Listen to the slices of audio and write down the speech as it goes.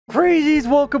Crazies,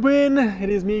 welcome in. It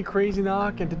is me,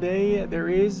 CrazyNoc, and today there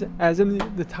is, as in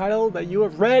the title that you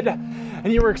have read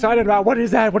and you were excited about, what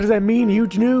is that? What does that mean?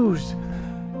 Huge news.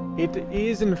 It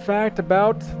is in fact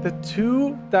about the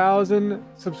 2,000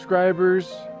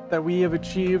 subscribers that we have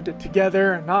achieved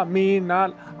together. Not me,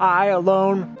 not I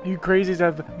alone. You crazies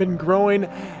have been growing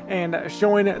and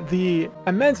showing the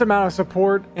immense amount of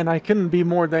support, and I couldn't be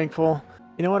more thankful.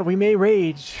 You know what? We may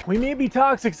rage, we may be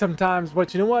toxic sometimes,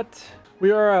 but you know what? We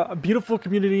are a beautiful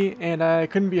community, and I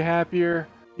couldn't be happier.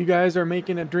 You guys are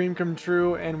making a dream come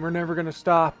true, and we're never gonna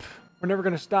stop. We're never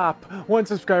gonna stop. 1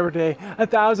 subscriber a day,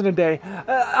 1,000 a day,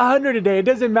 100 a day. It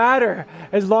doesn't matter.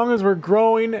 As long as we're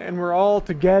growing and we're all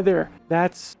together,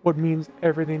 that's what means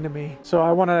everything to me. So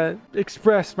I want to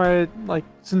express my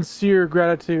sincere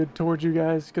gratitude towards you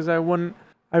guys, because I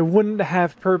wouldn't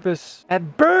have purpose,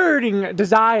 that burning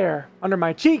desire under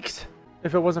my cheeks,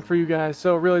 if it wasn't for you guys.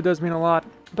 So it really does mean a lot.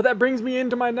 But that brings me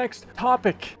into my next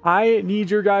topic. I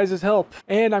need your guys' help,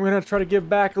 and I'm gonna try to give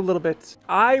back a little bit.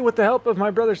 I, with the help of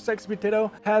my brother Sexy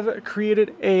Potato, have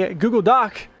created a Google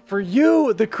Doc for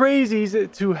you, the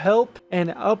crazies, to help and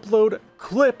upload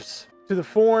clips to the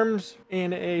forums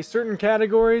in a certain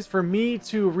categories for me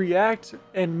to react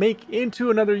and make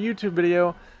into another YouTube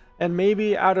video. And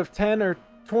maybe out of 10 or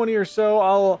 20 or so,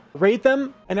 I'll rate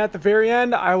them, and at the very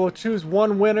end I will choose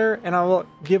one winner, and I will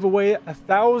give away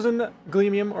 1,000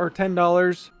 Gleamium or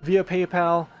 $10 via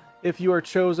PayPal if you are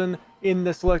chosen in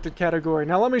the selected category.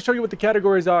 Now let me show you what the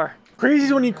categories are.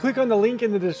 Crazies, when you click on the link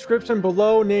in the description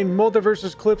below named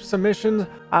Multiversus Clip Submissions,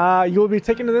 you will be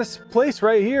taken to this place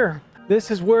right here.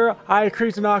 This is where I,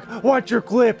 CrazyNoc, watch your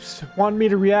clips. Want me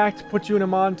to react, put you in a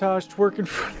montage, twerk in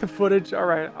front of the footage. All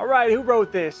right, who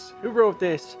wrote this? Who wrote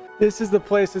this? This is the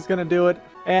place that's gonna do it.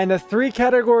 And the 3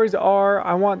 categories are,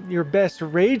 I want your best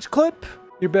rage clip,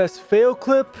 your best fail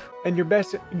clip, and your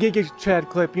best Giga Chad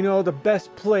clip. You know, the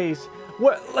best plays.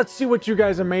 Let's see what you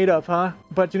guys are made of, huh?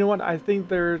 But you know what? I think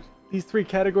these 3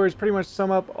 categories pretty much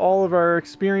sum up all of our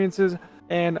experiences,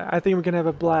 and I think we can have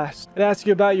a blast. It asks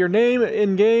you about your name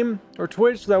in-game or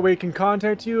Twitch, so that way it can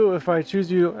contact you if I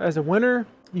choose you as a winner.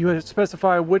 You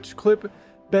specify which clip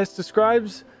best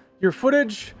describes your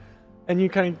footage, and you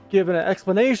kind of give an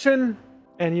explanation,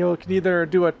 and you can either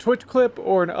do a Twitch clip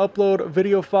or an upload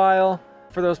video file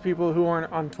for those people who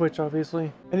aren't on Twitch,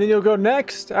 obviously. And then you'll go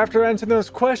next after answering those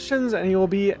questions, and you'll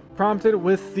be prompted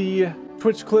with the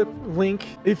Twitch clip link.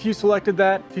 If you selected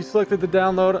that, if you selected the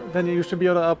download, then you should be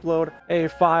able to upload a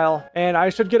file, and I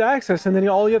should get access. And then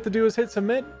all you have to do is hit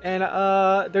submit, and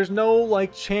there's no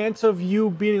chance of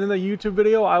you being in the YouTube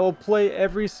video. I will play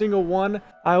every single one.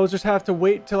 I will just have to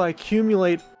wait till I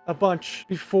accumulate a bunch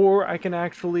before I can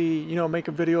actually, make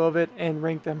a video of it and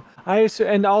rank them.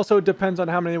 And also it depends on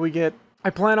how many we get. I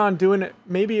plan on doing it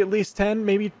maybe at least 10,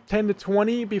 maybe 10 to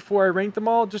 20 before I rank them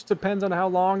all. Just depends on how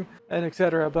long and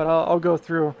etc. But I'll go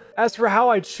through. As for how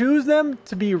I choose them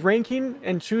to be ranking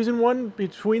and choosing one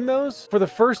between those, for the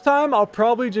first time, I'll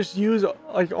probably just use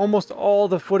almost all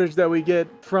the footage that we get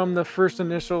from the first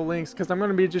initial links, because I'm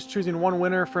going to be just choosing one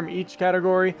winner from each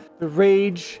category. The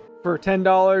Rage for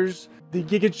 $10, the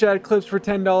Giga Chad clips for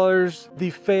 $10,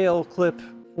 the Fail clip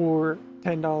for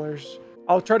 $10.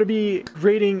 I'll try to be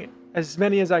rating as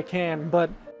many as I can, but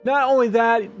not only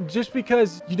that, just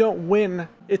because you don't win,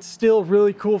 it's still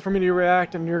really cool for me to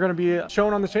react, and you're going to be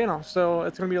shown on the channel, so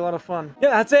it's going to be a lot of fun.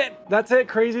 Yeah, that's it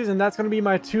crazies, and that's going to be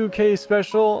my 2K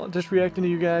special, just reacting to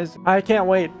you guys. I can't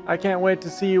wait to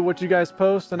see what you guys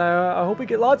post, and I hope we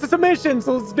get lots of submissions.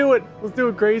 So let's do it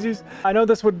crazies. I know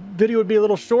this video would be a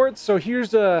little short, so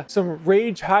here's some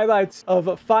rage highlights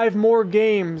of 5 more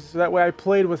games that way I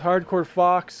played with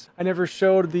HardcoreFox. I never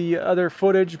showed the other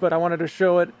footage, but I wanted to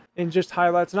show it in just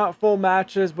highlights, not full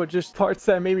matches, but just parts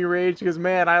that made me rage, because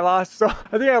man, I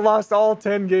think I lost all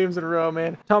 10 games in a row,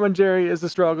 man. Tom and Jerry is the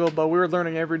struggle, but we're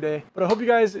learning every day. But I hope you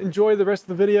guys enjoy the rest of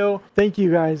the video. Thank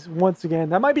you guys once again.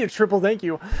 That might be a triple thank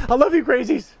you. I love you,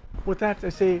 crazies. With that, I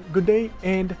say good day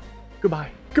and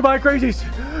goodbye. Goodbye, crazies.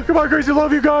 Goodbye, crazies.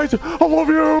 Love you guys. I love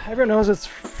you. Everyone knows it's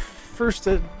first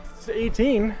to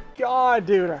 18. God,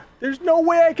 dude, there's no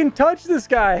way I can touch this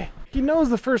guy. He knows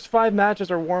the first 5 matches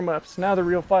are warm-ups. Now the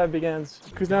real 5 begins,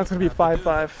 because now it's going to be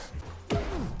 5-5.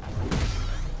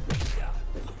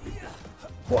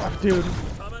 Whoa, dude.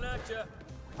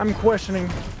 I'm questioning.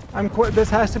 This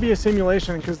has to be a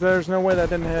simulation, because there's no way that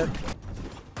didn't hit.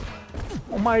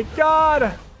 Oh my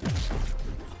god!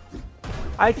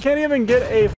 I can't even get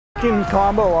a fucking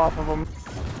combo off of him.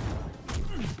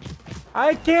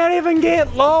 I can't even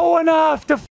get low enough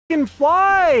to fucking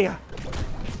fly!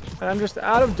 And I'm just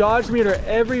out of dodge meter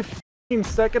every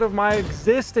second of my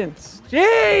existence.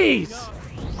 Jeez!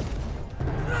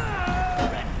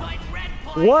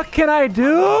 What can I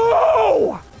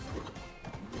do?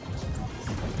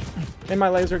 In my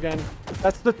laser again.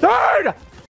 That's the third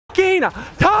fucking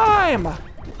time.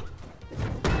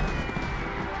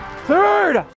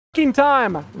 Third fucking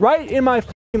time. Right in my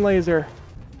fucking laser.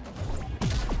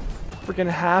 Freaking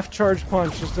half charge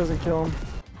punch just doesn't kill him.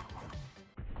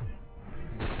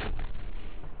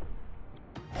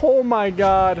 Oh my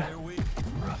god.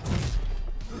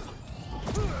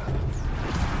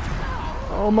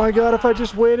 Oh my god, if I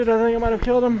just waited, I think I might have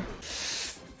killed him.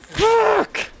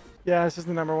 Fuck! Yeah, this is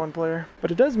the #1 player.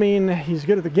 But it does mean he's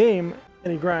good at the game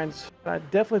and he grinds. I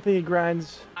definitely think he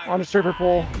grinds on a stripper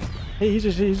pole. He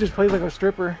just plays like a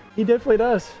stripper. He definitely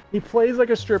does. He plays like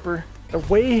a stripper. The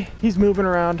way he's moving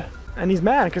around. And he's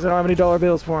mad because I don't have any dollar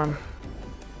bills for him.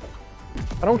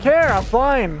 I don't care, I'm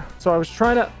fine. So I was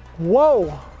trying to...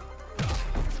 Whoa!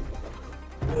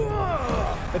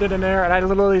 I did an air and I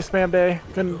literally spammed A.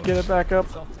 Couldn't get it back up.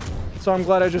 So I'm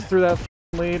glad I just threw that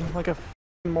lead like a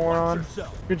moron.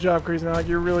 Good job, CrazyNoc.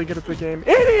 You're really good at the game.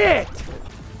 Idiot!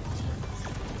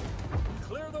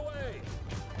 Clear the way.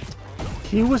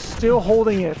 He was still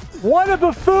holding it. What a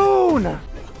buffoon!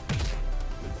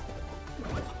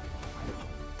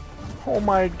 Oh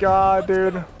my god,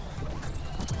 dude.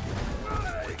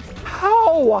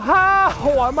 How?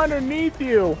 How? I'm underneath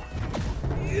you.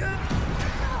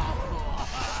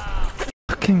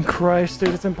 Fucking Christ,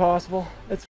 dude. It's impossible.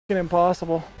 It's fucking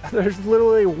impossible. There's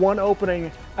literally one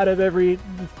opening out of every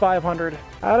 500.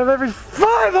 Out of every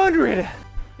 500!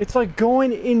 It's like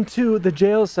going into the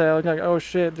jail cell. Like, oh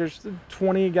shit, there's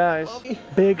 20 guys.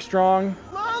 Big, strong.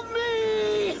 Love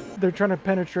me. They're trying to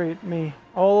penetrate me.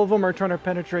 All of them are trying to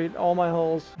penetrate all my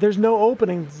holes. There's no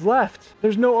openings left.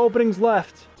 There's no openings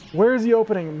left. Where's the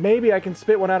opening? Maybe I can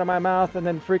spit one out of my mouth and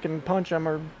then freaking punch them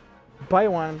or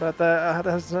bite one, but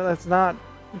that's not, it's not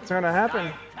gonna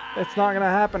happen. It's not gonna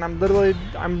happen. I'm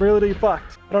really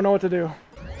fucked. I don't know what to do.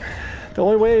 The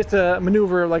only way is to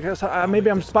maneuver, like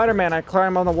maybe I'm Spider-Man, I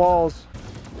climb on the walls.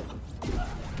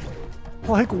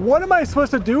 Like, what am I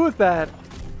supposed to do with that?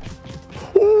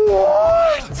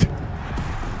 What?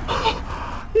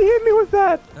 He hit me with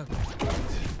that.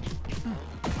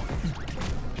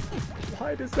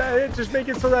 Why does that hit? Just make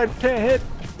it so that I can't hit.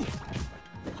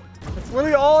 It's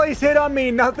literally all he's hit on me,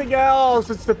 nothing else.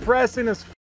 It's depressing as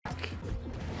fuck.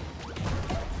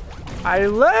 I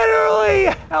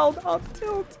literally held up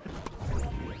tilt.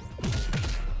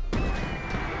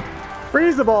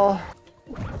 Freeze the ball.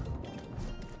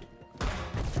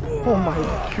 Oh my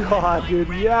god, dude.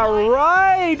 Yeah,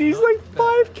 right. He's like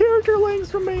 5 character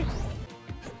lengths from me.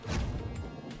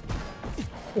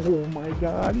 Oh my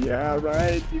god, yeah,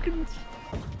 right. You can...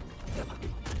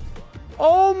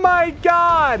 Oh my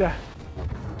god!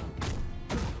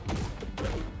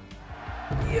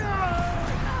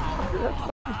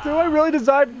 Do I really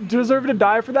deserve to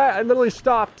die for that? I literally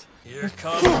stopped. Here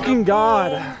comes Fucking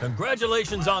god.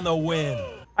 Congratulations on the win.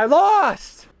 I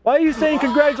lost! Why are you saying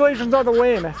congratulations on the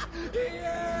win?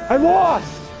 I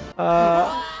lost!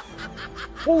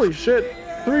 Holy shit.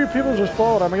 3 people just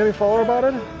followed. Am I getting followed about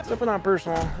it? It's definitely not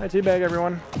personal. I teabag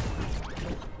everyone.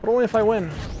 But only if I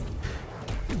win.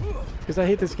 Because I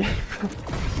hate this game.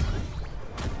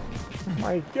 Oh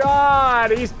my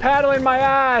god! He's paddling my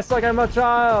ass like I'm a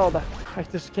child. I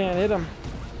just can't hit him.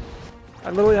 I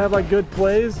literally have like good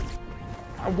plays.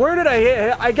 Where did I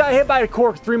hit? I got hit by a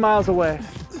cork 3 miles away.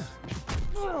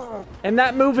 And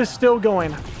that move is still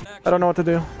going. I don't know what to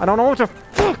do. I don't know what to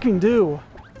fucking do.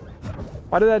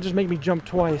 Why did that just make me jump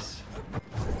twice?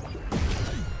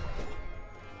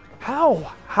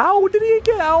 How? How did he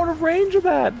get out of range of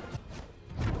that?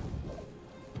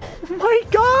 Oh my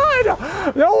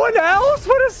god! No one else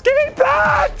would escape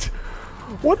that!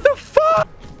 What the fuck?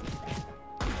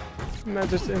 And that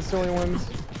just instantly wins.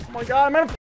 Oh my god, I'm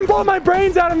gonna blow my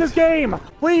brains out in this game!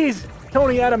 Please,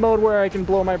 Tony, add a mode where I can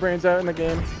blow my brains out in the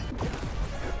game.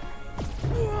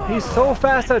 He's so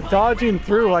fast at dodging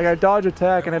through. Like, I dodge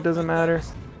attack and it doesn't matter.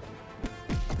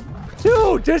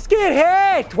 Dude, just get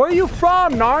hit! Where are you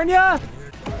from, Narnia?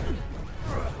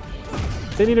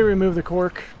 They need to remove the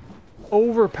cork.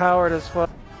 Overpowered as fuck.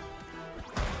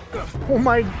 Oh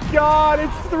my god,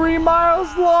 it's 3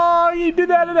 miles long! He did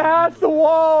that at half the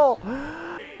wall!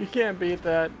 You can't beat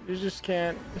that. You just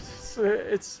can't.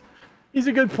 He's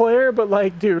a good player, but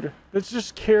like, dude, that's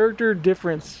just character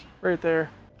difference right there.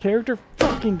 Character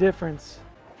fucking difference.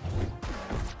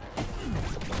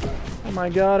 Oh my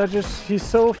god, he's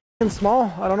so fucking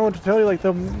small. I don't know what to tell you, like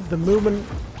the movement.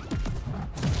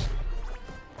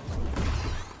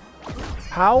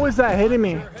 How is that hitting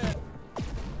me?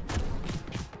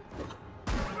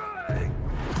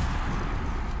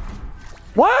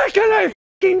 What can I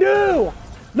fucking do?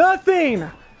 Nothing!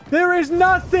 There is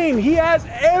nothing! He has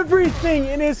everything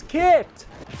in his kit!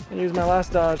 I use my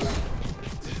last dodge.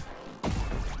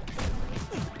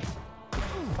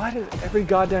 Why does every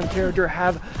goddamn character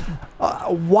have...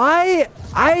 why?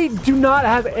 I do not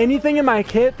have anything in my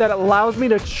kit that allows me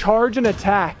to charge an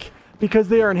attack because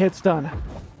they are in hit stun.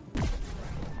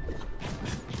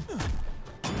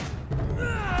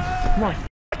 My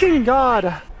fucking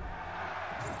god!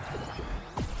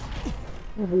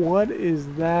 What is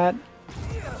that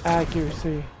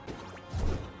accuracy?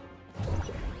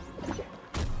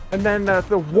 And then the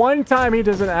one time he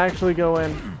doesn't actually go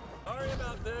in. Sorry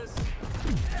about this.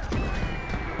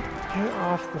 Get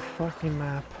off the fucking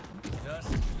map.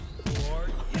 Just for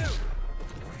you.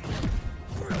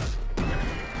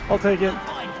 I'll take it.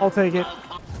 I'll take it.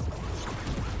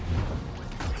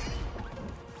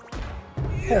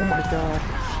 Oh my god.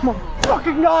 Oh my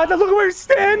fucking god. Look where he's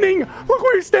standing. Look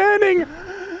where he's standing.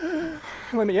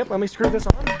 Let me screw this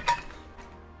on.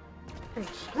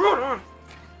 Screw it on.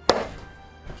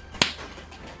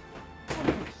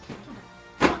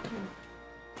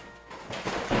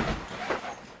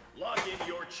 Lock in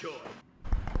your choice.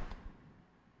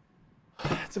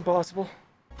 It's impossible.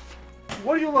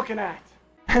 What are you looking at?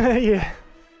 Yeah.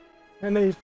 And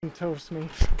they fucking toast me.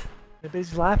 They're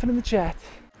busy laughing in the chat.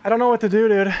 I don't know what to do,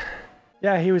 dude.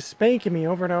 Yeah, he was spanking me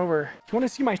over and over. You want to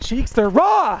see my cheeks? They're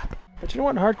raw! But you know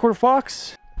what,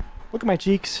 HardcoreFox? Look at my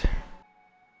cheeks.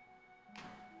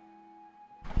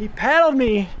 He paddled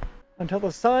me until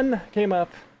the sun came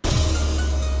up.